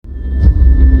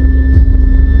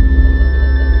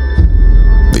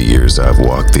years I've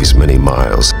walked these many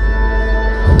miles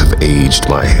have aged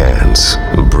my hands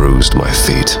and bruised my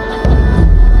feet.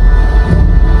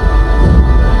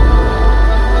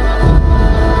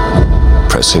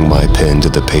 Pressing my pen to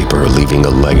the paper, leaving a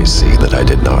legacy that I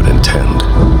did not intend.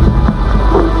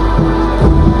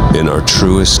 In our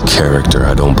truest character,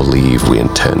 I don't believe we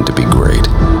intend to be great.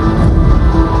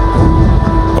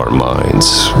 Our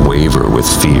minds waver with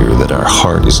fear that our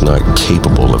heart is not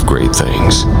capable of great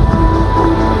things.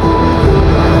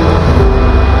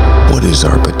 What is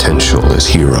our potential as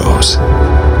heroes?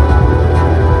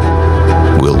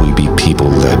 Will we be people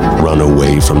that run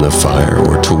away from the fire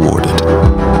or toward it?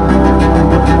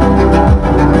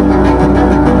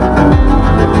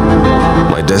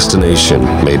 My destination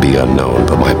may be unknown,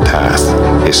 but my path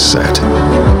is set.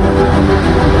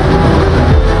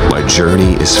 My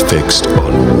journey is fixed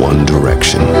on one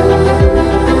direction: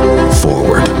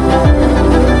 forward.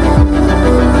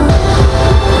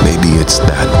 Maybe it's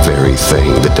that very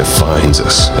thing that defines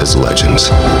us as legends,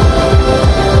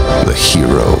 the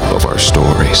hero of our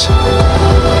stories.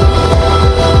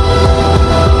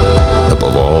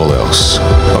 Above all else,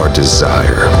 our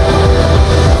desire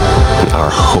and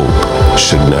our hope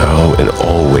should now and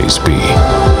always be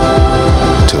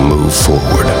to move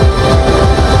forward.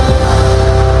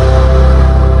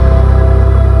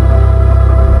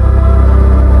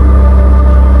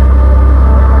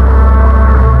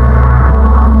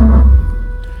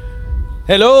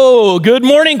 Hello, good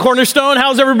morning, Cornerstone.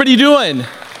 How's everybody doing?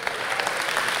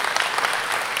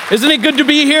 Isn't it good to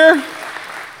be here?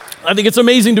 I think it's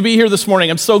amazing to be here this morning.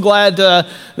 I'm so glad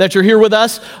that you're here with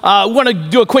us. I want to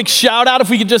do a quick shout out. If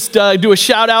we could just do a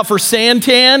shout out for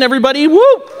Santan, everybody. Woo!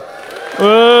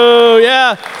 Oh,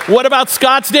 yeah. What about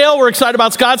Scottsdale? We're excited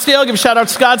about Scottsdale. Give a shout out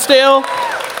to Scottsdale.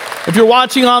 If you're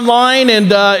watching online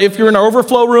and if you're in our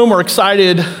overflow room, we're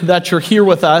excited that you're here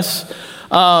with us.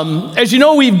 As you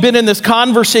know, we've been in this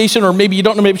conversation, or maybe you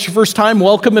don't know, maybe it's your first time,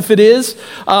 welcome if it is,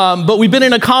 but we've been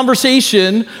in a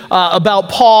conversation about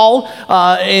Paul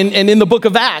and in the book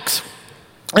of Acts.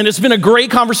 And it's been a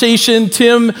great conversation.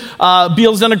 Tim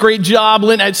Beal's done a great job.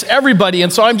 Lynn, it's everybody.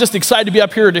 And so I'm just excited to be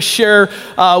up here to share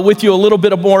with you a little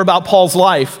bit more about Paul's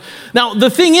life. Now, the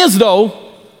thing is,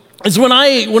 though, is when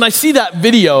I see that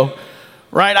video,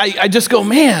 right, I just go,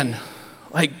 man,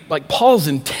 like Paul's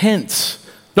intense.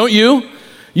 Don't you?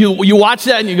 You watch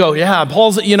that and you go, yeah,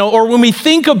 Paul's, or when we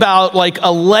think about like a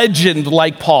legend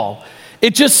like Paul,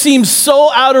 it just seems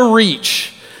so out of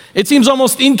reach. It seems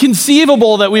almost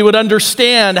inconceivable that we would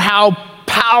understand how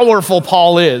powerful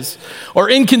Paul is, or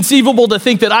inconceivable to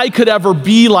think that I could ever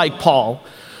be like Paul,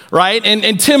 right?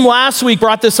 And Tim last week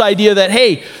brought this idea that,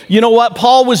 hey, you know what?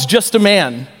 Paul was just a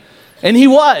man, and he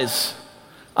was.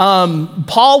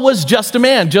 Paul was just a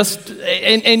man,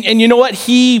 and you know what?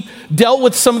 He dealt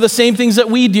with some of the same things that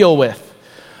we deal with.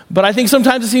 But I think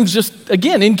sometimes it seems just,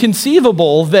 again,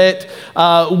 inconceivable that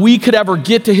we could ever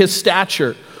get to his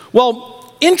stature.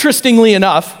 Well, interestingly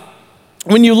enough,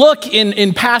 when you look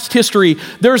in past history,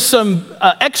 there's some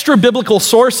extra biblical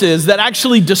sources that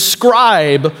actually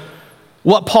describe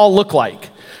what Paul looked like.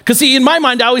 Because see, in my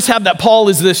mind, I always have that Paul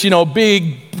is this,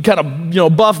 big kind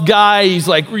of, buff guy. He's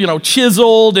like,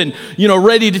 chiseled and,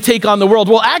 ready to take on the world.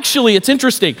 Well, actually, it's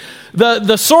interesting.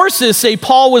 The sources say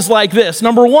Paul was like this.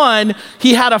 Number one,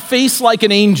 he had a face like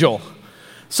an angel.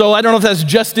 So I don't know if that's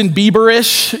Justin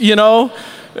Bieber-ish,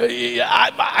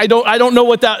 I don't know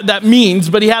what that means,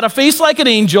 but he had a face like an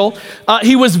angel.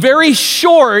 He was very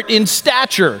short in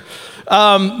stature.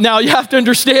 Now, you have to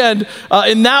understand,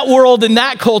 in that world, in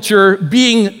that culture,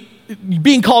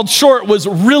 being called short was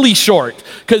really short,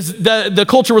 because the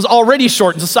culture was already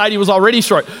short and society was already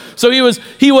short. So he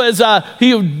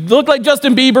looked like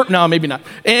Justin Bieber. No, maybe not.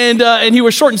 And he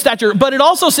was short in stature. But it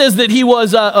also says that he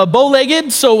was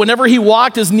bow-legged, so whenever he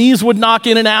walked, his knees would knock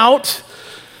in and out.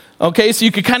 Okay, so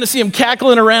you could kind of see him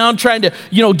cackling around, trying to,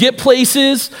 get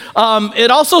places.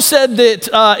 It also said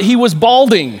that he was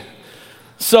balding.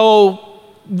 So,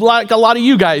 like a lot of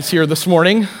you guys here this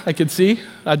morning, I could see.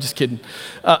 I'm just kidding.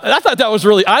 I thought that was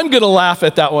I'm going to laugh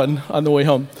at that one on the way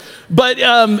home. But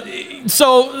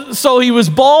so he was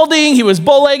balding, he was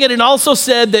bow-legged, and also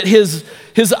said that his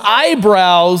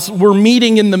eyebrows were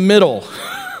meeting in the middle.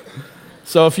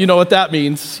 So if you know what that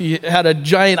means, he had a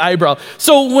giant eyebrow.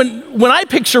 So when I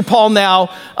picture Paul now,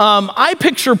 I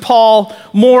picture Paul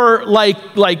more like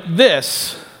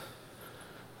this.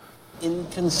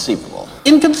 Inconceivable.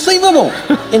 Inconceivable.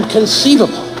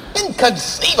 Inconceivable.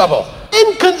 Inconceivable.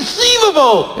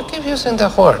 Inconceivable. You keep using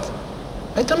that word.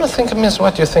 I don't think it means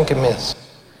what you think it means.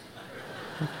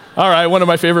 All right, one of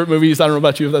my favorite movies. I don't know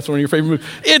about you if that's one of your favorite movies.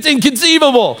 It's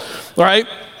inconceivable, all right?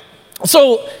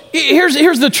 So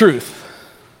here's the truth.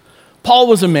 Paul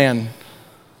was a man.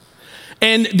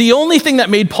 And the only thing that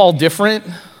made Paul different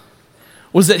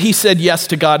was that he said yes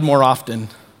to God more often.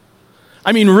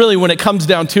 I mean, really, when it comes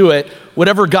down to it,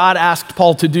 whatever God asked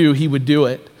Paul to do, he would do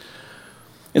it.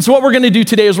 And so what we're going to do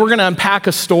today is we're going to unpack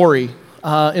a story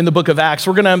in the book of Acts.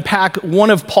 We're going to unpack one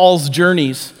of Paul's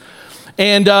journeys.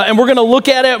 And we're going to look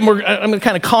at it, and I'm going to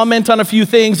kind of comment on a few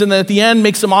things, and then at the end,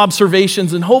 make some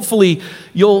observations, and hopefully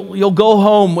you'll go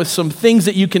home with some things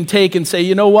that you can take and say,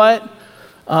 you know what?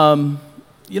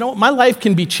 My life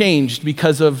can be changed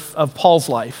because of Paul's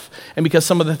life and because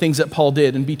some of the things that Paul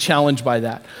did, and be challenged by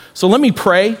that. So let me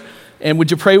pray, and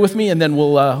would you pray with me, and then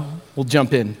we'll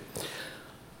jump in.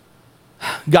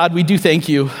 God, we do thank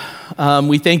you.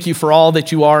 We thank you for all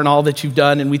that you are and all that you've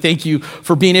done, and we thank you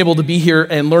for being able to be here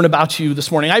and learn about you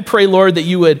this morning. I pray, Lord, that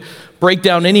you would break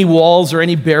down any walls or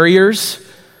any barriers,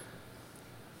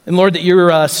 and Lord, that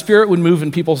your spirit would move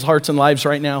in people's hearts and lives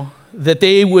right now, that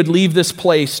they would leave this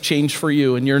place changed for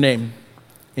you in your name.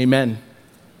 Amen.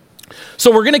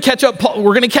 So we're going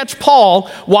to catch Paul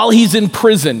while he's in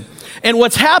prison. And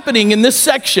what's happening in this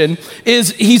section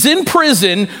is he's in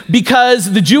prison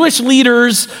because the Jewish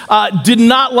leaders did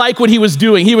not like what he was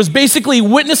doing. He was basically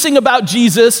witnessing about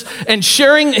Jesus and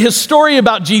sharing his story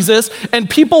about Jesus, and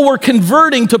people were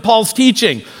converting to Paul's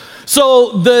teaching.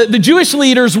 So the Jewish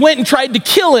leaders went and tried to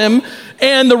kill him,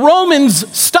 and the Romans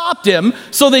stopped him,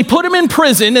 so they put him in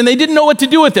prison, and they didn't know what to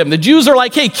do with him. The Jews are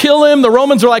like, hey, kill him. The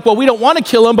Romans are like, well, we don't want to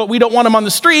kill him, but we don't want him on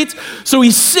the streets. So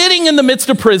he's sitting in the midst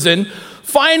of prison.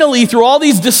 Finally, through all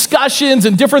these discussions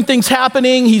and different things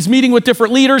happening, he's meeting with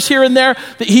different leaders here and there.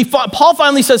 Paul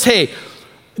finally says, hey,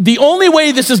 the only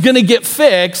way this is going to get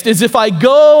fixed is if I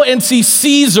go and see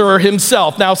Caesar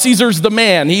himself. Now, Caesar's the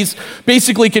man. He's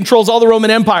basically controls all the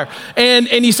Roman Empire. And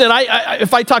he said,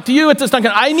 if I talk to you,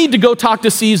 I need to go talk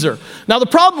to Caesar. Now, the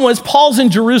problem was Paul's in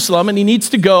Jerusalem, and he needs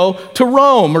to go to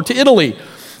Rome or to Italy.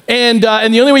 And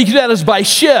the only way you can do that is by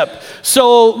ship.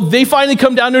 So they finally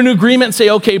come down to an agreement and say,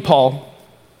 okay, Paul,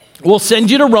 we'll send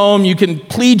you to Rome. You can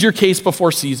plead your case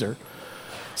before Caesar.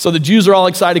 So the Jews are all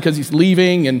excited because he's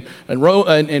leaving,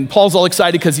 and Paul's all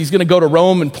excited because he's going to go to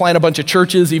Rome and plant a bunch of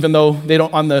churches, even though they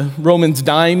don't on the Romans'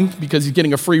 dime because he's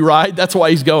getting a free ride. That's why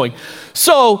he's going.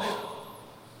 So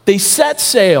they set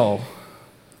sail,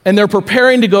 and they're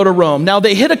preparing to go to Rome. Now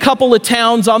they hit a couple of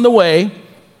towns on the way.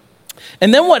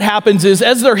 And then what happens is,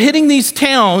 as they're hitting these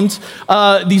towns,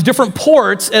 these different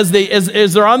ports, as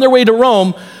they're on their way to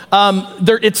Rome,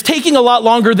 it's taking a lot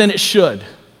longer than it should.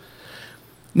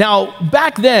 Now,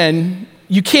 back then,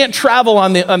 you can't travel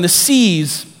on the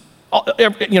seas,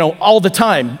 all the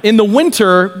time. In the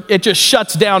winter, it just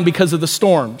shuts down because of the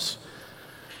storms.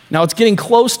 Now, it's getting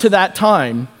close to that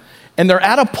time, and they're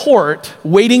at a port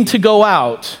waiting to go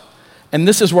out. And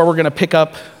this is where we're going to pick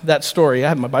up that story. I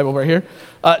have my Bible right here.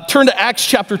 Turn to Acts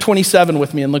chapter 27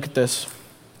 with me and look at this.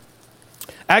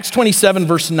 Acts 27,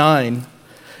 verse 9.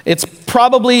 It's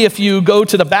probably, if you go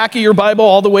to the back of your Bible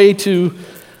all the way to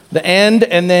the end,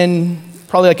 and then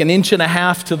probably like an inch and a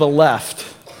half to the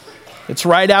left. It's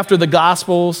right after the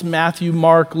Gospels, Matthew,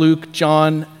 Mark, Luke,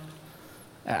 John,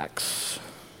 Acts.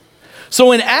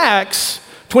 So in Acts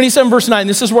 27, verse 9,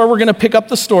 this is where we're going to pick up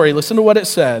the story. Listen to what it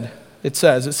said. It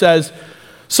says,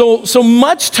 so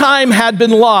much time had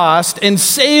been lost, and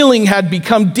sailing had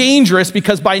become dangerous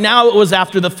because by now it was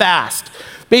after the fast.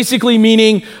 Basically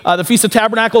meaning the Feast of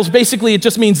Tabernacles, basically it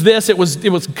just means this. It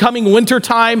was coming winter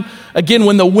time, again,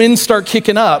 when the winds start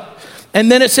kicking up.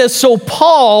 And then it says, so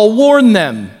Paul warned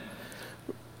them.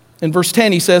 In verse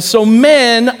 10, he says, so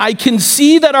men, I can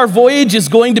see that our voyage is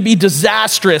going to be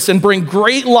disastrous and bring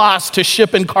great loss to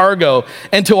ship and cargo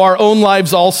and to our own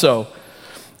lives also.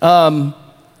 And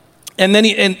then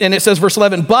it says, verse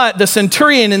 11, but the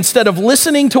centurion, instead of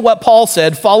listening to what Paul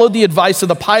said, followed the advice of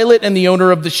the pilot and the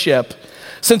owner of the ship.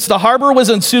 Since the harbor was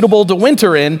unsuitable to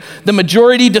winter in, the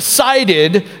majority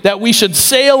decided that we should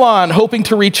sail on, hoping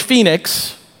to reach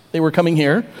Phoenix. They were coming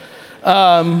here,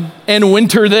 and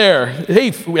winter there. Hey,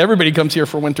 everybody comes here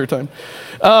for winter time.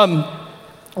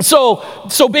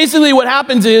 So basically what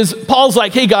happens is Paul's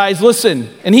like, hey guys, listen.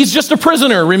 And he's just a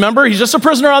prisoner, remember? He's just a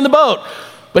prisoner on the boat.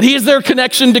 But he is their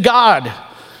connection to God.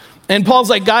 And Paul's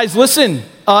like, guys, listen.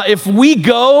 If we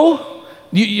go,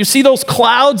 you see those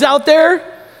clouds out there?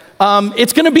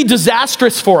 It's going to be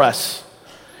disastrous for us.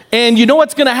 And you know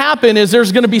what's going to happen is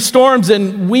there's going to be storms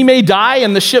and we may die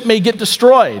and the ship may get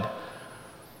destroyed.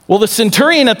 Well, the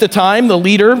centurion at the time, the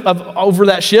leader over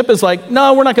that ship is like,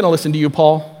 no, we're not going to listen to you,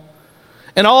 Paul.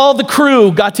 And all the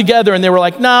crew got together and they were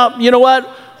like, no, you know what?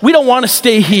 We don't want to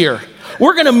stay here.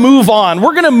 we're gonna move on.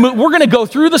 We're gonna go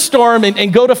through the storm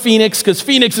and go to Phoenix because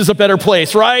Phoenix is a better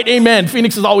place, right? Amen.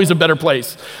 Phoenix is always a better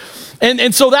place.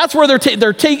 And so that's where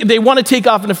they want to take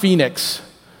off into Phoenix.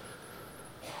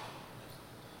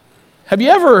 Have you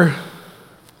ever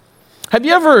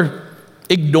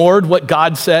ignored what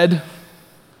God said?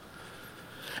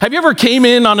 Have you ever came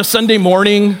in on a Sunday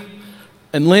morning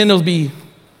and Lynn will be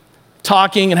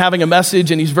talking and having a message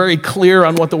and he's very clear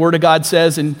on what the Word of God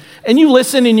says and you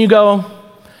listen and you go,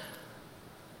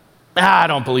 I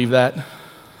don't believe that.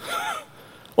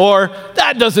 Or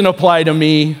that doesn't apply to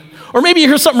me. Or maybe you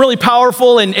hear something really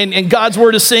powerful and God's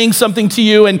Word is saying something to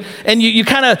you and you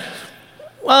kind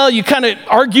of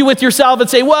argue with yourself and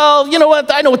say, well, you know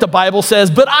what, I know what the Bible says,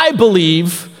 but I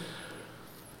believe,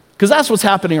 because that's what's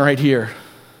happening right here.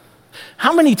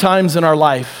 How many times in our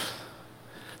life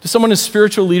does someone in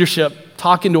spiritual leadership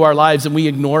talk into our lives and we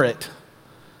ignore it?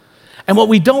 And what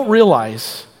we don't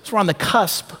realize is we're on the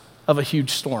cusp of a huge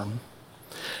storm.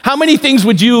 How many things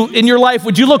would you, in your life,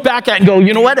 would you look back at and go,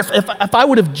 you know what, if I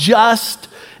would have just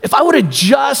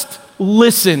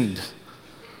listened,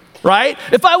 right?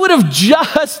 If I would have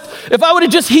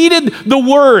just heeded the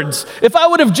words, if I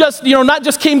would have just, not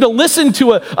just came to listen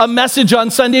to a message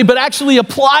on Sunday, but actually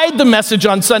applied the message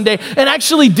on Sunday and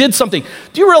actually did something.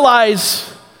 Do you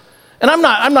realize, and I'm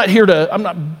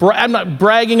not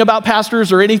bragging about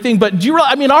pastors or anything, but do you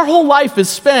realize, our whole life is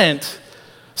spent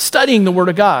studying the Word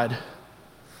of God.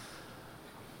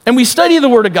 And we study the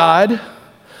Word of God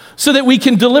so that we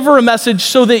can deliver a message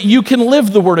so that you can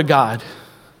live the Word of God.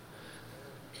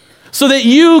 So that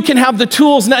you can have the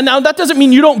tools. Now that doesn't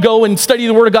mean you don't go and study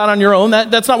the Word of God on your own.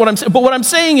 That's not what I'm saying. But what I'm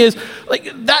saying is,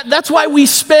 that's why we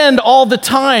spend all the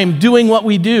time doing what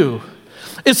we do.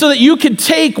 It's so that you could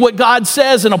take what God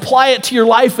says and apply it to your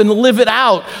life and live it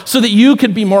out so that you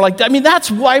could be more like that. That's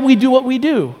why we do what we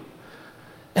do.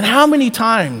 And how many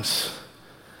times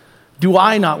do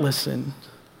I not listen?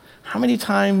 How many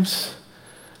times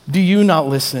do you not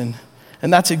listen?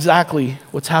 And that's exactly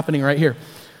what's happening right here.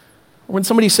 When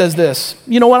somebody says this,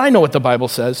 you know what, I know what the Bible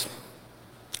says.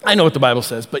 I know what the Bible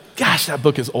says, but gosh, that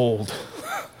book is old.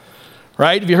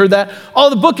 Right? Have you heard that? Oh,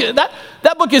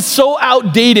 that book is so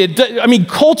outdated.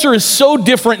 Culture is so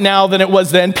different now than it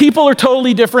was then. People are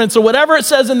totally different. So whatever it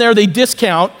says in there, they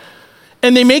discount,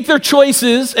 and they make their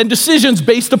choices and decisions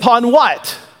based upon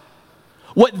what?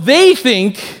 What they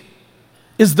think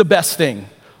is the best thing.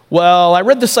 Well, I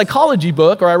read this psychology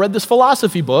book, or I read this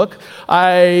philosophy book.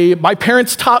 My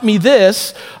parents taught me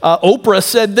this. Oprah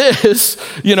said this,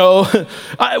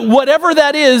 whatever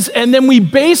that is. And then we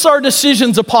base our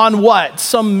decisions upon what?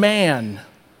 Some man,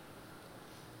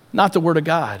 not the Word of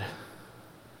God.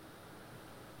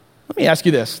 Let me ask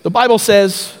you this. The Bible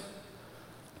says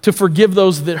to forgive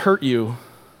those that hurt you.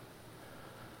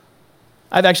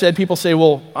 I've actually had people say,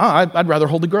 well, I'd rather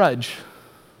hold a grudge.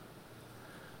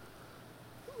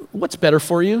 What's better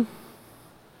for you?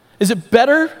 Is it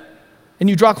better and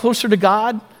you draw closer to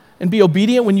God and be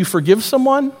obedient when you forgive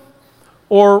someone?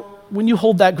 Or when you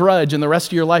hold that grudge and the rest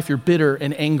of your life you're bitter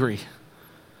and angry?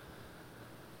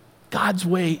 God's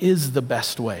way is the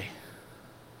best way.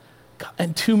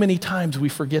 And too many times we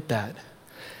forget that.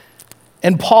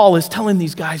 And Paul is telling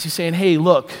these guys, he's saying, hey,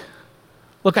 look,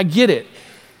 I get it.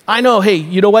 I know, hey,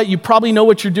 you know what? You probably know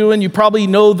what you're doing. You probably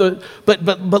know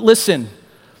but listen.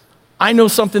 I know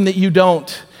something that you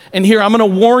don't. And here, I'm going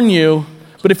to warn you,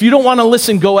 but if you don't want to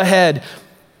listen, go ahead.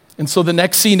 And so the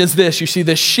next scene is this. You see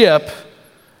this ship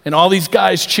and all these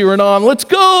guys cheering on, let's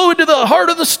go into the heart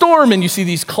of the storm. And you see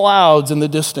these clouds in the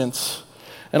distance.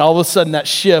 And all of a sudden, that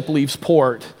ship leaves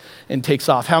port and takes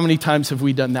off. How many times have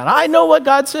we done that? I know what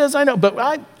God says, I know, but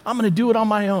I'm going to do it on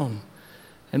my own.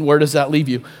 And where does that leave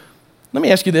you? Let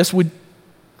me ask you this.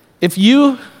 If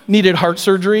you needed heart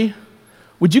surgery,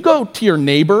 would you go to your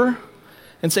neighbor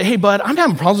and say, hey, bud, I'm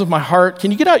having problems with my heart.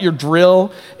 Can you get out your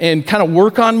drill and kind of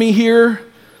work on me here?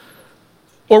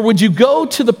 Or would you go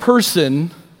to the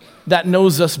person that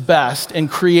knows us best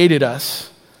and created us?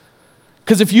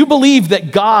 Because if you believe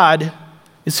that God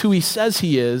is who he says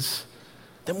he is,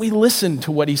 then we listen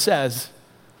to what he says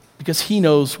because he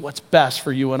knows what's best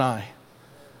for you and I.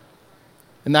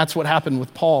 And that's what happened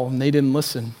with Paul, and they didn't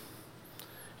listen.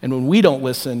 And when we don't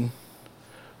listen,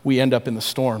 we end up in the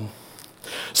storm.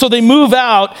 So they move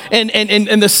out, and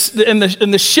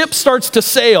the ship starts to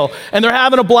sail, and they're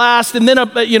having a blast. And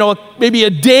then, maybe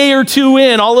a day or two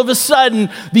in, all of a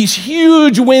sudden, these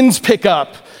huge winds pick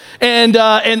up, and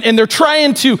they're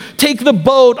trying to take the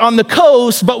boat on the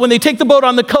coast, but when they take the boat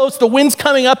on the coast, the wind's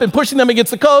coming up and pushing them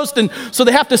against the coast, and so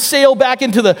they have to sail back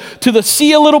into the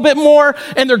sea a little bit more,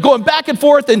 and they're going back and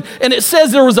forth, and it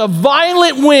says there was a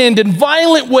violent wind and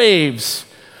violent waves.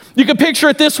 You can picture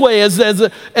it this way, as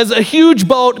a huge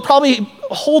boat, probably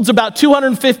holds about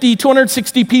 250,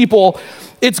 260 people.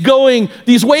 It's going,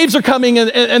 these waves are coming,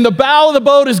 and the bow of the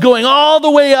boat is going all the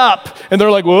way up. And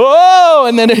they're like, whoa,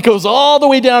 and then it goes all the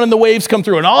way down, and the waves come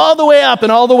through, and all the way up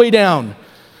and all the way down.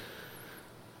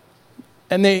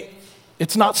 And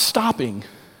it's not stopping,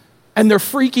 and they're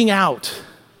freaking out.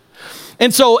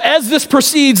 And so as this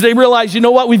proceeds, they realize, you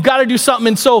know what, we've got to do something.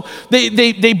 And so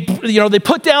they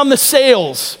put down the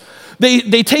sails.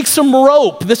 They take some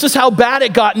rope. This is how bad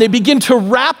it got. And they begin to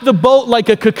wrap the boat like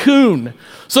a cocoon.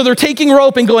 So they're taking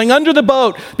rope and going under the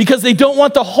boat because they don't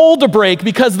want the hull to break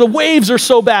because the waves are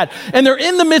so bad. And they're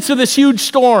in the midst of this huge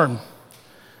storm.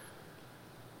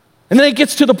 And then it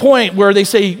gets to the point where they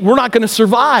say, we're not going to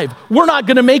survive. We're not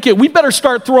going to make it. We better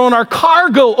start throwing our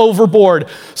cargo overboard.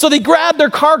 So they grab their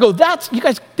cargo. You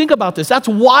guys think about this. That's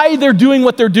why they're doing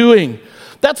what they're doing.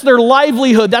 That's their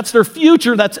livelihood. That's their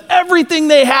future. That's everything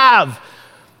they have.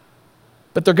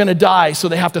 But they're going to die, so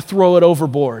they have to throw it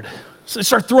overboard. So they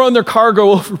start throwing their cargo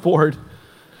overboard.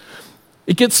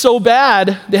 It gets so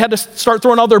bad, they had to start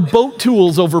throwing all their boat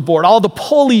tools overboard, all the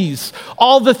pulleys,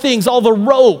 all the things, all the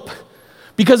rope,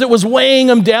 because it was weighing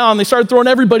them down. They started throwing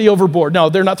everybody overboard. No,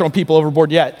 they're not throwing people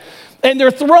overboard yet. And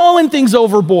they're throwing things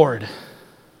overboard.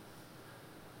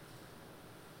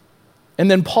 And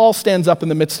then Paul stands up in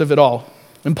the midst of it all.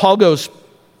 And Paul goes,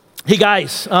 hey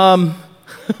guys, I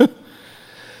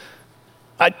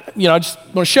just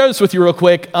want to share this with you real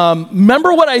quick.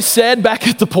 Remember what I said back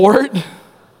at the port?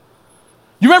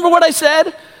 You remember what I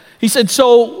said? He said,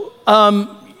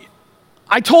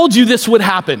 I told you this would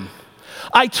happen.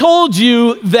 I told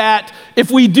you that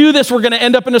if we do this, we're going to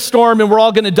end up in a storm and we're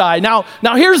all going to die. Now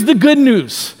here's the good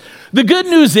news. The good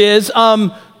news is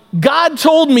God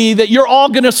told me that you're all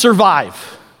going to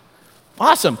survive.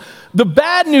 Awesome. The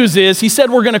bad news is he said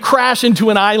we're going to crash into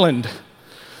an island.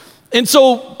 And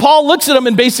so Paul looks at him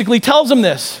and basically tells him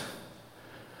this.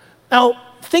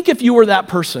 Now, think if you were that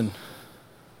person.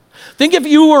 Think if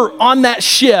you were on that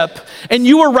ship and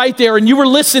you were right there and you were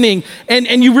listening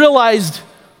and you realized,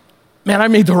 man, I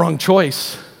made the wrong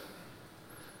choice.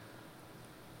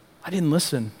 I didn't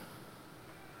listen.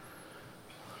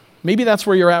 Maybe that's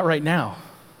where you're at right now.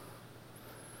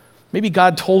 Maybe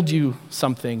God told you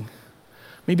something.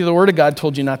 Maybe the Word of God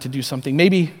told you not to do something.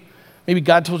 Maybe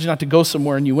God told you not to go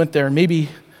somewhere and you went there. And maybe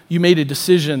you made a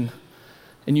decision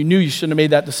and you knew you shouldn't have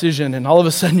made that decision. And all of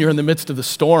a sudden you're in the midst of the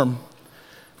storm.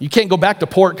 You can't go back to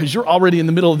port because you're already in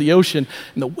the middle of the ocean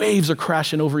and the waves are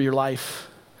crashing over your life.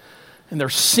 And they're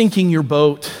sinking your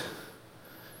boat.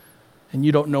 And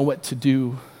you don't know what to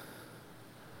do.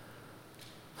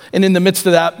 And in the midst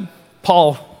of that,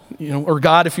 Paul, or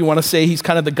God, if you want to say, he's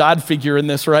kind of the God figure in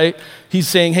this, right? He's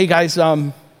saying, hey guys,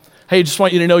 I just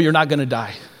want you to know you're not going to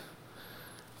die.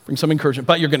 Bring some encouragement,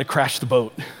 but you're going to crash the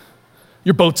boat.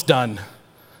 Your boat's done.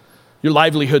 Your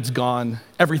livelihood's gone.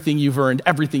 Everything you've earned,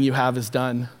 everything you have is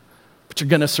done, but you're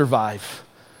going to survive.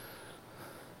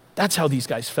 That's how these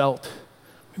guys felt.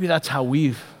 Maybe that's how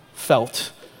we've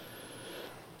felt.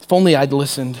 If only I'd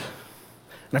listened.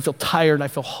 And I feel tired, I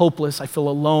feel hopeless, I feel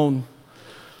alone.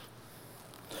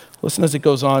 Listen as it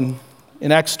goes on.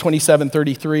 In Acts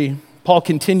 27:33, Paul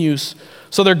continues.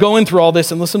 So they're going through all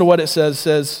this, and listen to what it says.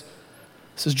 It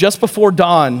says, just before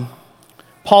dawn,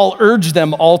 Paul urged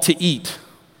them all to eat.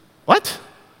 What? Doesn't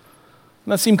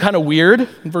that seem kind of weird?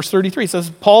 In verse 33, it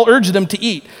says, Paul urged them to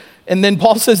eat. And then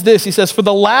Paul says this, he says, for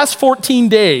the last 14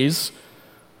 days,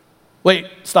 wait,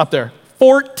 stop there.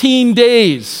 14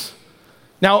 days.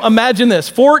 Now imagine this,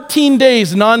 14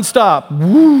 days nonstop.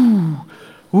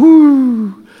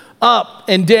 Woo, up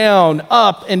and down,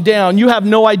 up and down. You have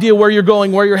no idea where you're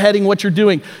going, where you're heading, what you're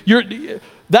doing.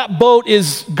 That boat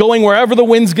is going wherever the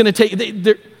wind's going to take.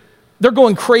 They're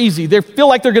going crazy. They feel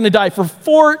like they're going to die for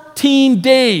 14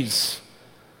 days.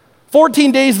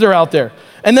 14 days they're out there.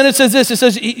 And then it says this, it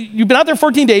says, you've been out there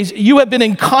 14 days, you have been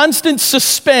in constant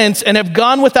suspense and have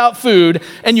gone without food,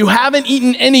 and you haven't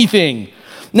eaten anything.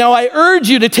 Now I urge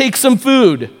you to take some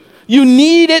food. You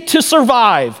need it to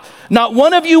survive. Not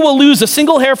one of you will lose a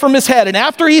single hair from his head. And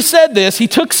after he said this, he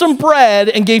took some bread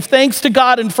and gave thanks to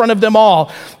God in front of them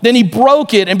all. Then he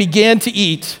broke it and began to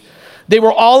eat. They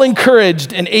were all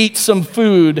encouraged and ate some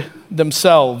food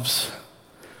themselves.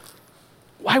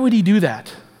 Why would he do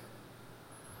that?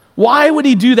 Why would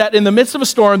he do that in the midst of a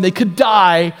storm? They could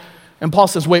die. And Paul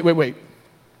says, wait.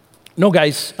 No,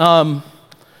 guys,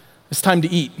 It's time to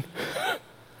eat.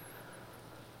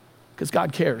 Because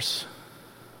God cares.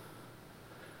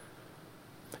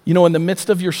 You know, in the midst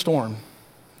of your storm,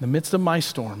 in the midst of my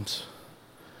storms,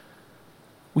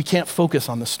 we can't focus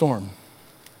on the storm.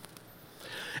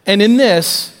 And in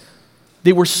this,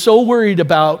 they were so worried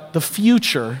about the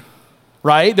future,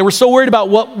 right? They were so worried about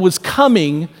what was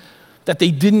coming that they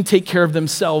didn't take care of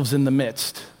themselves in the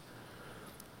midst.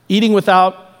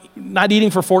 Not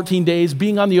eating for 14 days,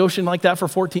 being on the ocean like that for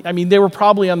 14, they were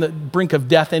probably on the brink of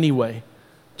death anyway,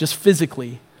 just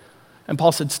physically. And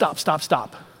Paul said, stop.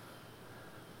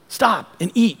 Stop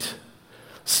and eat.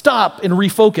 Stop and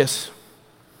refocus.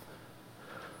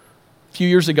 A few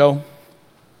years ago,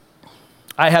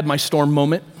 I had my storm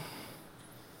moment.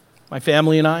 My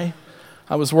family and I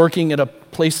was working at a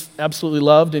place absolutely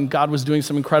loved, and God was doing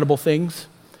some incredible things.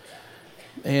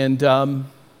 And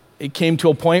it came to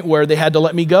a point where they had to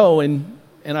let me go, and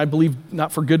I believe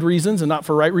not for good reasons and not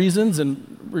for right reasons,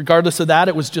 and regardless of that,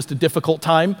 it was just a difficult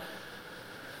time.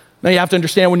 Now you have to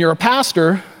understand, when you're a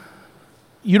pastor,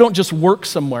 you don't just work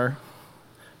somewhere,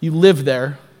 you live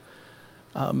there.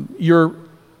 Your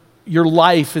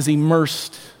life is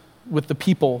immersed with the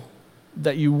people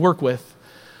that you work with.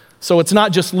 So it's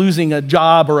not just losing a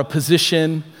job or a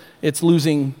position, it's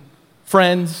losing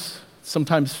friends,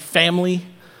 sometimes family,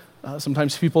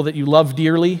 sometimes people that you love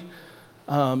dearly,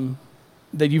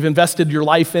 that you've invested your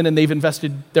life in and they've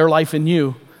invested their life in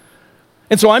you.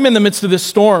 And so I'm in the midst of this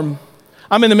storm.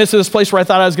 I'm in the midst of this place where I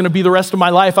thought I was going to be the rest of my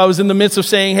life. I was in the midst of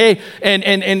saying, hey, and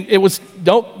it was,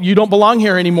 you don't belong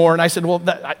here anymore. And I said, well,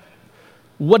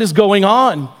 what is going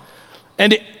on?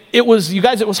 And it was, you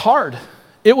guys, it was hard.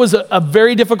 It was a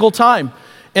very difficult time.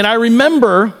 And I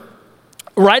remember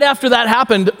right after that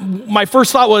happened, my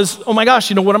first thought was, oh my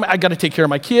gosh, I got to take care of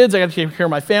my kids. I got to take care of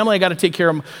my family. I got to take care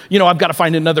of, I've got to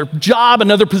find another job,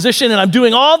 another position, and I'm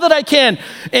doing all that I can.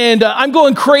 And I'm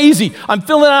going crazy. I'm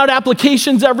filling out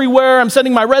applications everywhere. I'm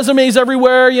sending my resumes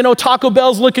everywhere. Taco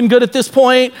Bell's looking good at this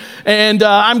point. And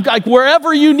I'm like,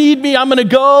 wherever you need me, I'm going to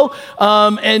go.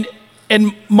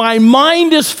 And my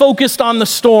mind is focused on the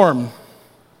storm.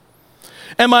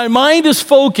 And my mind is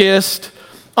focused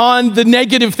on the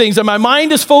negative things, and my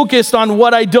mind is focused on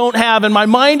what I don't have, and my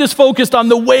mind is focused on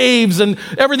the waves and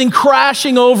everything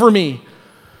crashing over me.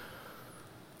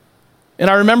 And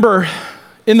I remember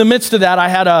in the midst of that, I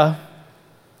had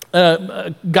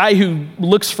a guy who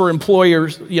looks for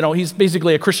employers. He's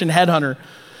basically a Christian headhunter.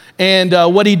 And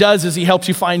what he does is he helps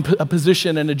you find a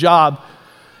position and a job.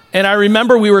 And I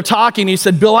remember we were talking, he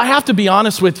said, Bill, I have to be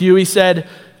honest with you. He said,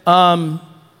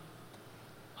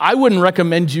 I wouldn't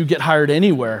recommend you get hired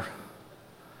anywhere.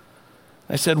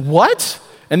 I said, what?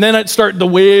 And then the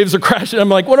waves are crashing. I'm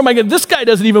like, what am I going to, this guy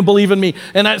doesn't even believe in me.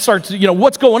 And I start to,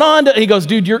 what's going on? He goes,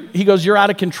 dude, you're out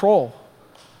of control.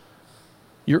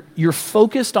 You're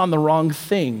focused on the wrong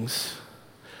things.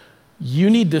 You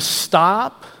need to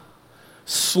stop,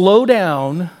 slow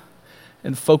down,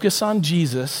 and focus on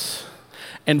Jesus,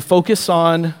 and focus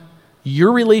on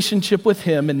your relationship with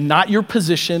him and not your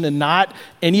position and not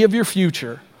any of your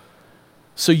future,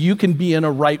 so you can be in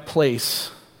a right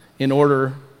place in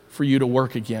order for you to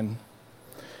work again.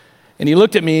 And he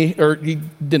looked at me, or he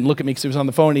didn't look at me because he was on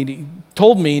the phone, and he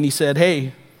told me, and he said,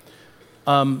 hey,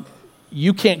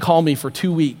 you can't call me for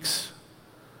 2 weeks.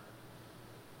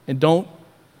 And don't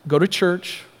go to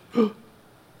church,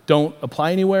 don't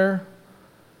apply anywhere,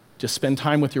 just spend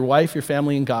time with your wife, your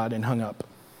family, and God, and hung up.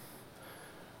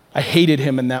 I hated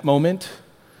him in that moment,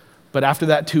 but after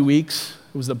that 2 weeks,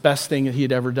 it was the best thing that he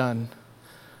had ever done.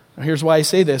 Now here's why I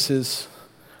say this is,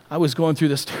 I was going through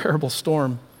this terrible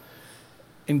storm,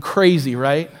 and crazy,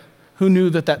 right? Who knew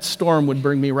that storm would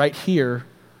bring me right here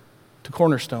to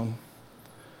Cornerstone?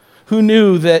 Who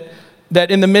knew that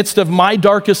in the midst of my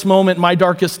darkest moment, my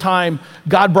darkest time,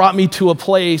 God brought me to a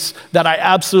place that I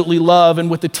absolutely love, and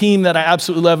with a team that I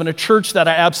absolutely love, and a church that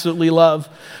I absolutely love,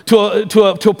 to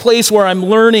a place where I'm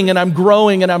learning and I'm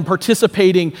growing and I'm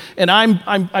participating, and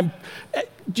I'm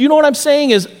do you know what I'm saying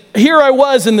is, here I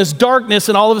was in this darkness,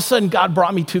 and all of a sudden God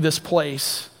brought me to this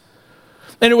place.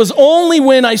 And it was only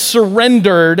when I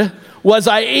surrendered was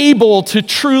I able to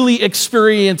truly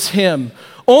experience him.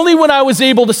 Only when I was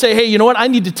able to say, hey, you know what? I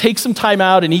need to take some time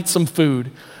out and eat some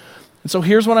food. And so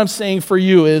here's what I'm saying for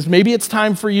you is, maybe it's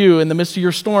time for you in the midst of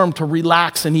your storm to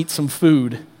relax and eat some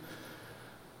food.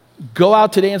 Go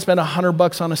out today and spend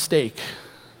 $100 on a steak.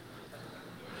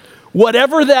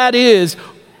 Whatever that is,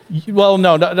 well,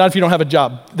 no, not if you don't have a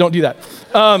job. Don't do that.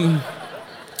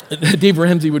 Dave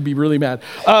Ramsey would be really mad.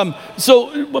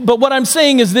 But what I'm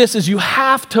saying is this, is you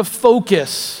have to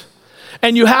focus.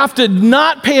 And you have to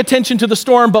not pay attention to the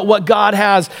storm, but what God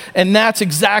has. And that's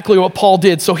exactly what Paul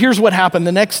did. So here's what happened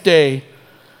the next day.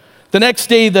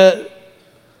 The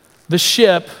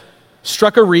ship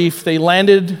struck a reef. They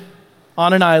landed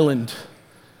on an island.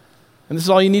 And this is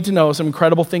all you need to know. Some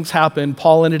incredible things happened.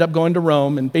 Paul ended up going to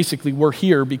Rome, and basically we're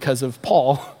here because of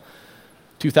Paul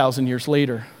 2,000 years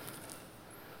later.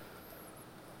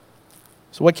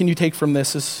 So what can you take from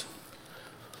this?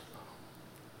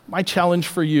 My challenge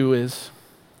for you is,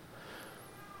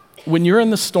 when you're in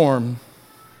the storm,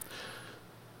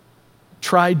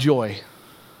 try joy.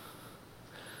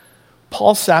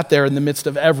 Paul sat there in the midst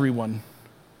of everyone,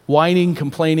 whining,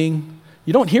 complaining.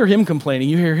 You don't hear him complaining,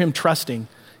 you hear him trusting.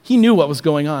 He knew what was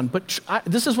going on. But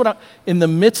in the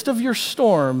midst of your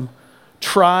storm,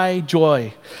 try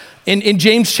joy. In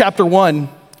James chapter 1,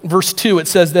 verse 2, it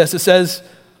says this. It says,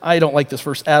 I don't like this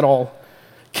verse at all.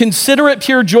 Consider it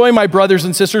pure joy, my brothers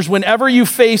and sisters, whenever you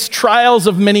face trials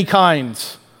of many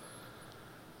kinds.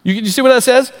 You see what that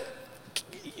says?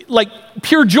 Like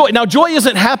pure joy. Now, joy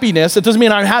isn't happiness. It doesn't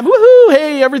mean I'm happy. Woohoo,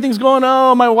 hey, everything's going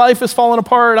on. My life is falling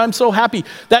apart. I'm so happy.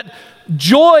 That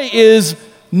joy is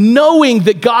knowing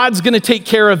that God's going to take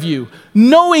care of you.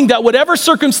 Knowing that whatever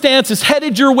circumstance is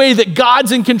headed your way, that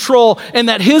God's in control and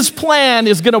that his plan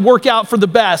is going to work out for the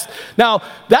best. Now,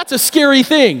 that's a scary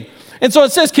thing. And so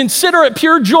it says, consider it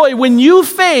pure joy when you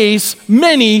face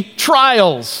many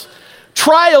trials.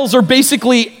 Trials are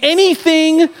basically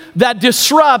anything that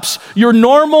disrupts your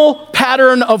normal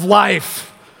pattern of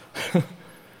life.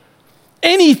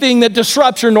 Anything that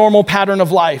disrupts your normal pattern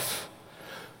of life.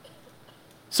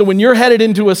 So when you're headed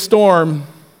into a storm,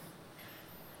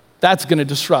 that's going to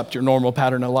disrupt your normal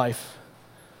pattern of life.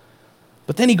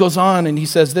 But then he goes on and he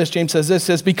says this, James says this,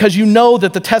 says, because you know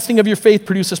that the testing of your faith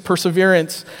produces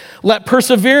perseverance. Let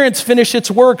perseverance finish its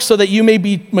work so that you may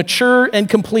be mature and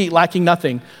complete, lacking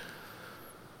nothing.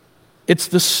 It's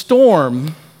the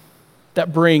storm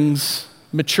that brings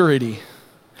maturity.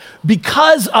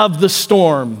 Because of the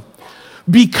storm,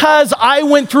 because I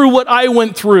went through what I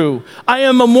went through, I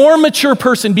am a more mature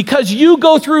person. Because you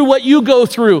go through what you go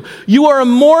through, you are a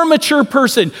more mature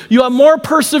person. You have more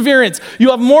perseverance. You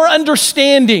have more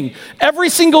understanding. Every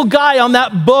single guy on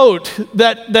that boat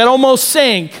that almost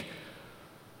sank,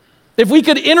 if we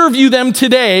could interview them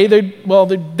today, they're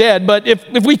dead, but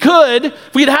if we could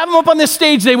have them up on this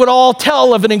stage, they would all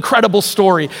tell of an incredible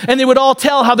story. And they would all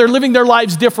tell how they're living their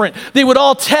lives different. They would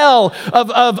all tell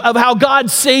of how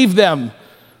God saved them,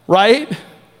 right?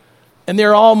 And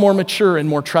they're all more mature and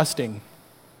more trusting.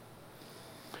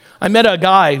 I met a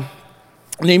guy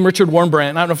named Richard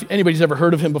Wurmbrand. I don't know if anybody's ever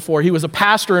heard of him before. He was a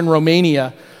pastor in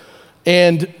Romania.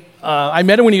 And I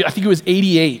met him when I think he was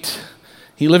 88.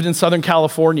 He lived in Southern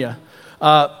California.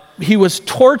 He was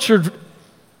tortured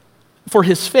for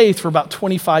his faith for about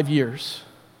 25 years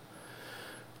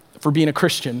for being a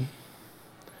Christian.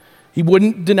 He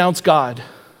wouldn't denounce God.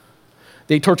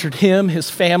 They tortured him,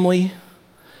 his family.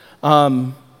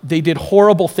 They did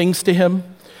horrible things to him.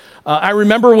 I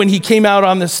remember when he came out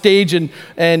on the stage and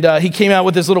he came out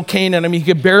with his little cane, and I mean, he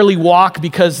could barely walk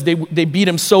because they beat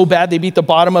him so bad. They beat the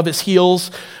bottom of his heels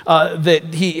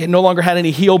that he no longer had any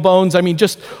heel bones. I mean,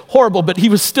 just horrible, but he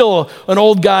was still an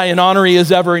old guy and ornery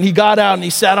as ever. And he got out and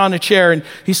he sat on a chair and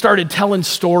he started telling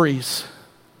stories.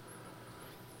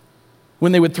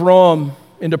 When they would throw him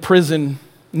into prison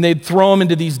and they'd throw him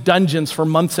into these dungeons for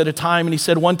months at a time. And he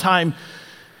said one time,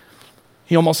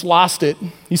 he almost lost it.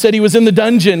 He said he was in the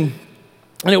dungeon,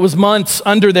 and it was months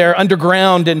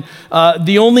underground, and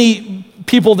the only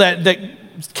people that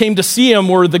came to see him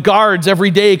were the guards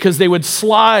every day because they would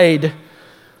slide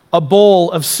a bowl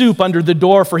of soup under the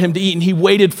door for him to eat, and he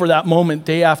waited for that moment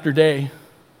day after day.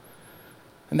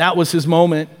 And that was his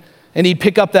moment. And he'd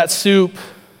pick up that soup,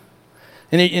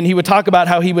 and he would talk about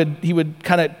how he would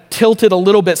kind of tilt it a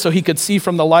little bit so he could see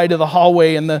from the light of the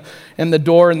hallway and the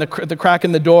door and the crack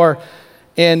in the door.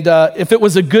 And if it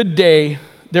was a good day,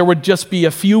 there would just be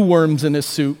a few worms in his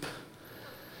soup.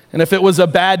 And if it was a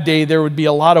bad day, there would be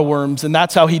a lot of worms. And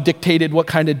that's how he dictated what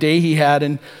kind of day he had.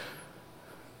 And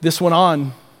this went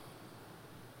on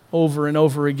over and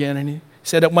over again. And he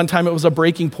said at one time it was a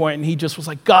breaking point, and he just was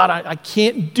like, God, I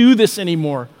can't do this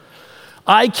anymore.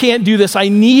 I can't do this. I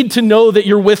need to know that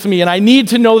you're with me, and I need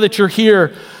to know that you're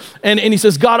here. And he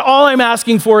says, God, all I'm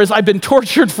asking for is I've been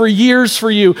tortured for years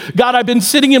for you. God, I've been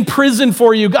sitting in prison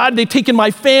for you. God, they've taken my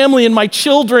family and my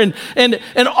children. And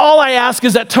all I ask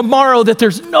is that tomorrow that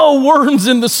there's no worms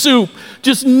in the soup.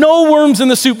 Just no worms in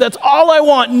the soup. That's all I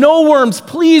want. No worms.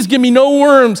 Please give me no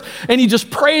worms. And he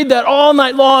just prayed that all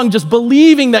night long, just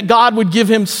believing that God would give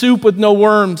him soup with no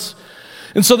worms.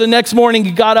 And so the next morning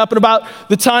he got up, and about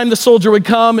the time the soldier would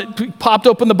come, it popped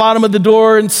open the bottom of the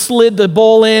door and slid the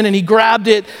bowl in, and he grabbed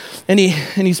it, and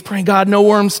he's praying, God, no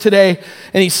worms today.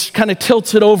 And he kind of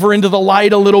tilts it over into the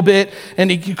light a little bit, and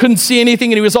he couldn't see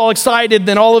anything, and he was all excited.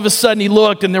 Then all of a sudden he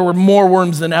looked, and there were more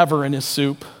worms than ever in his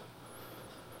soup.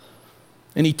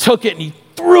 And he took it and he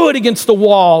threw it against the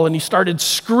wall, and he started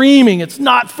screaming, it's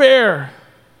not fair.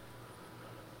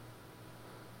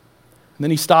 And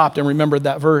then he stopped and remembered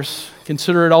that verse.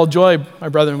 Consider it all joy, my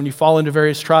brethren, when you fall into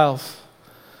various trials.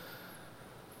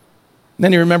 And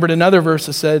then he remembered another verse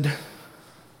that said,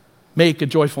 make a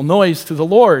joyful noise to the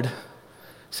Lord. He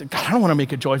said, God, I don't want to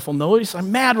make a joyful noise.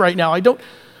 I'm mad right now. I don't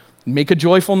make a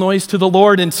joyful noise to the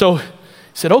Lord. And so he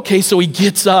said, okay, so he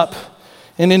gets up,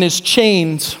 and in his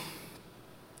chains,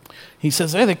 he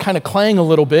says, hey, they kind of clang a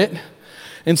little bit.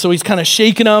 And so he's kind of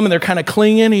shaking them, and they're kind of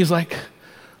clinging. He's like,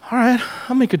 all right,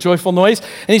 I'll make a joyful noise.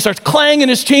 And he starts clanging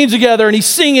his chains together, and he's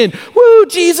singing, woo,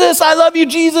 Jesus, I love you,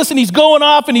 Jesus. And he's going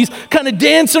off, and he's kind of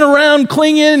dancing around,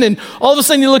 clinging. And all of a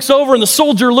sudden he looks over, and the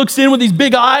soldier looks in with these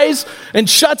big eyes and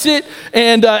shuts it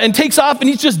and takes off, and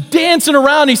he's just dancing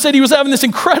around. He said he was having this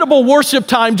incredible worship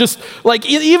time, just like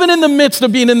even in the midst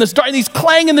of being in this dark, and he's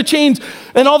clanging the chains.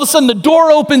 And all of a sudden the door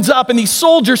opens up, and these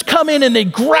soldiers come in, and they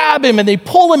grab him, and they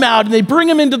pull him out, and they bring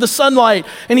him into the sunlight.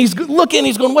 And he's looking,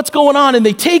 he's going, what's going on? And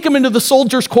they take him into the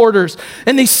soldiers' quarters,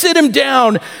 and they sit him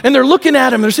down, and they're looking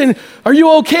at him. They're saying, are you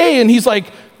okay? And he's like,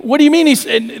 what do you mean?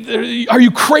 Are you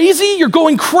crazy? You're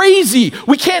going crazy.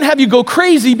 We can't have you go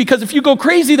crazy, because if you go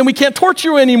crazy, then we can't torture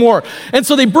you anymore. And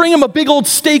so they bring him a big old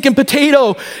steak and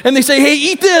potato, and they say, hey,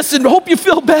 eat this and hope you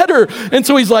feel better. And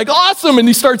so he's like, awesome. And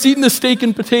he starts eating the steak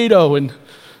and potato. And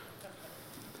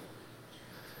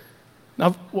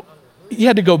now he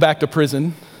had to go back to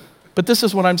prison, but this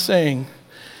is what I'm saying.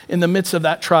 In the midst of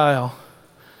that trial,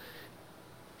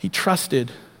 he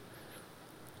trusted.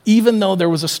 Even though there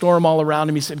was a storm all around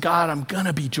him, he said, God, I'm going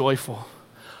to be joyful.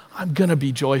 I'm going to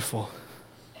be joyful.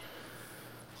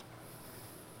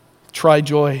 Try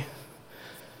joy.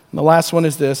 And the last one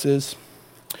is this, is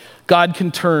God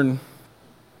can turn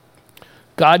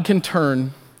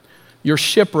your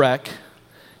shipwreck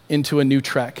into a new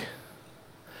trek.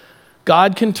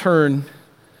 God can turn,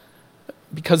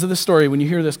 because of the story, when you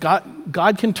hear this,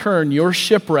 God can turn your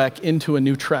shipwreck into a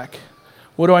new trek.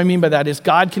 What do I mean by that? Is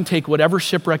God can take whatever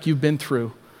shipwreck you've been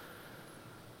through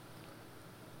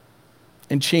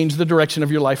and change the direction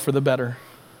of your life for the better.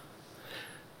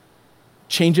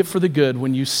 Change it for the good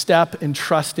when you step and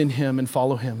trust in Him and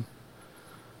follow Him.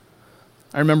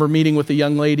 I remember meeting with a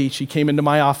young lady. She came into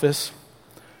my office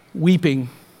weeping.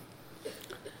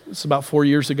 It's about 4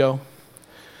 years ago.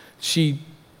 She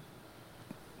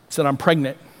said, I'm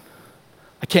pregnant.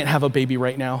 I can't have a baby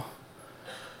right now.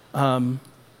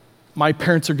 My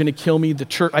parents are going to kill me. The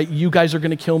church, you guys are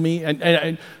going to kill me.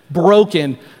 And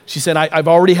broken. She said, I've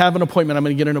already have an appointment. I'm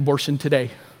going to get an abortion today.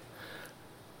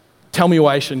 Tell me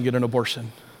why I shouldn't get an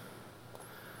abortion.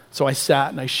 So I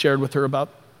sat and I shared with her about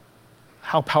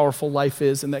how powerful life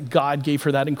is and that God gave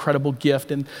her that incredible gift.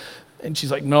 And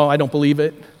she's like, no, I don't believe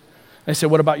it. And I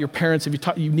said, what about your parents?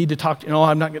 Have you need to talk to, no,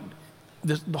 I'm not going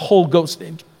to. The whole ghost,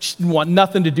 she didn't want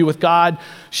nothing to do with God.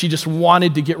 She just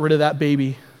wanted to get rid of that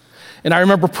baby. And I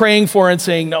remember praying for her and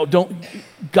saying, no, don't.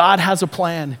 God has a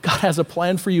plan. God has a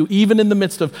plan for you. Even in the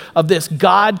midst of this,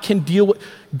 God can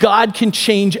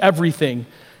change everything.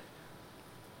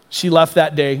 She left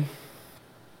that day.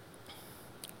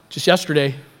 Just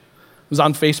yesterday, I was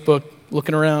on Facebook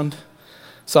looking around,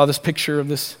 saw this picture of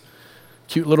this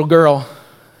cute little girl.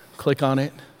 Click on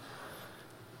it.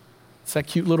 It's that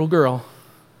cute little girl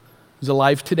who's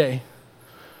alive today.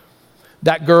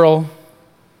 That girl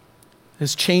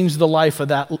has changed the life of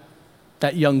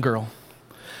that young girl.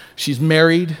 She's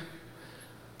married.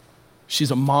 She's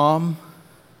a mom.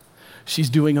 She's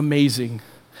doing amazing.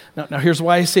 Now here's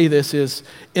why I say this is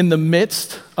in the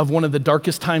midst of one of the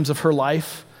darkest times of her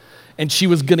life, and she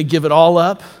was going to give it all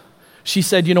up, she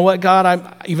said, you know what,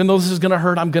 God, even though this is going to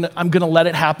hurt, I'm going to let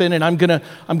it happen, and I'm going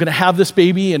to have this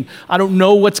baby, and I don't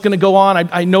know what's going to go on.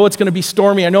 I know it's going to be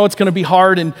stormy. I know it's going to be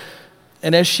hard. And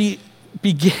as she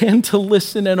began to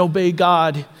listen and obey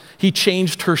God, He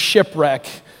changed her shipwreck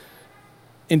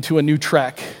into a new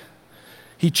trek.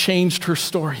 He changed her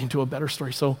story into a better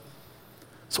story. So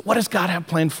what does God have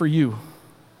planned for you?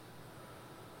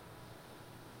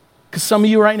 Because some of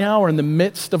you right now are in the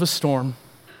midst of a storm.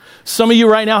 Some of you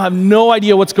right now have no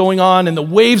idea what's going on, and the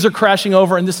waves are crashing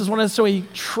over, and this is when I say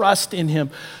trust in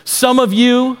Him. Some of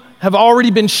you have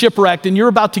already been shipwrecked, and you're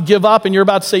about to give up, and you're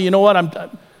about to say, you know what, I'm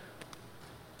done.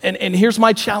 And here's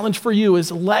my challenge for you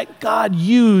is let God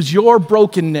use your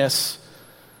brokenness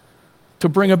to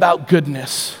bring about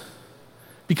goodness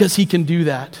because he can do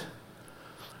that.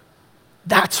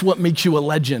 That's what makes you a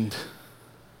legend.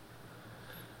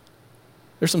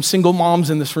 There's some single moms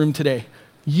in this room today.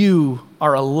 You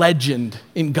are a legend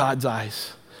in God's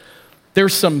eyes.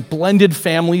 There's some blended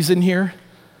families in here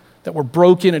that were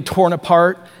broken and torn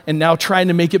apart and now trying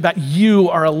to make it back. You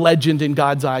are a legend in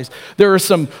God's eyes. There are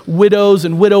some widows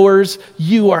and widowers.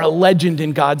 You are a legend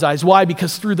in God's eyes. Why?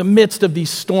 Because through the midst of these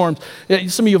storms,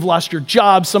 some of you have lost your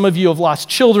jobs, some of you have lost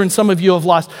children, some of you have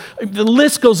lost, the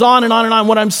list goes on and on and on.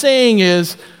 What I'm saying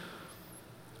is,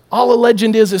 all a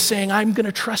legend is saying, I'm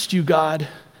gonna trust you, God,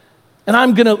 and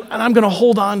I'm gonna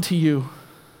hold on to you.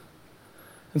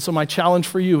 And so my challenge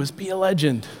for you is be a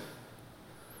legend.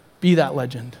 Be that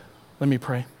legend. Let me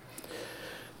pray.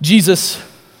 Jesus,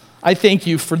 I thank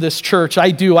you for this church.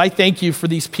 I do. I thank you for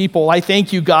these people. I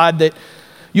thank you, God, that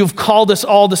you've called us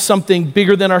all to something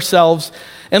bigger than ourselves.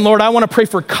 And Lord, I want to pray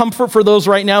for comfort for those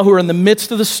right now who are in the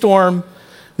midst of the storm,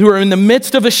 who are in the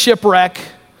midst of a shipwreck,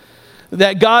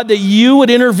 that God, that you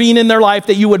would intervene in their life,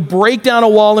 that you would break down a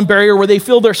wall and barrier where they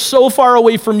feel they're so far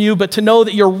away from you, but to know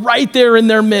that you're right there in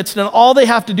their midst and all they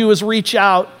have to do is reach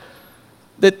out,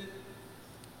 that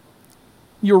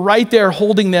you're right there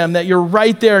holding them, that you're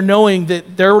right there knowing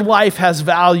that their life has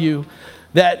value,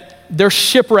 that their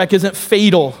shipwreck isn't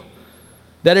fatal,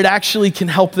 that it actually can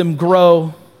help them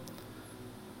grow.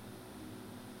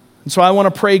 And so I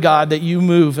want to pray, God, that you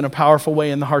move in a powerful way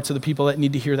in the hearts of the people that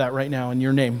need to hear that right now. In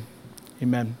your name,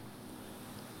 amen.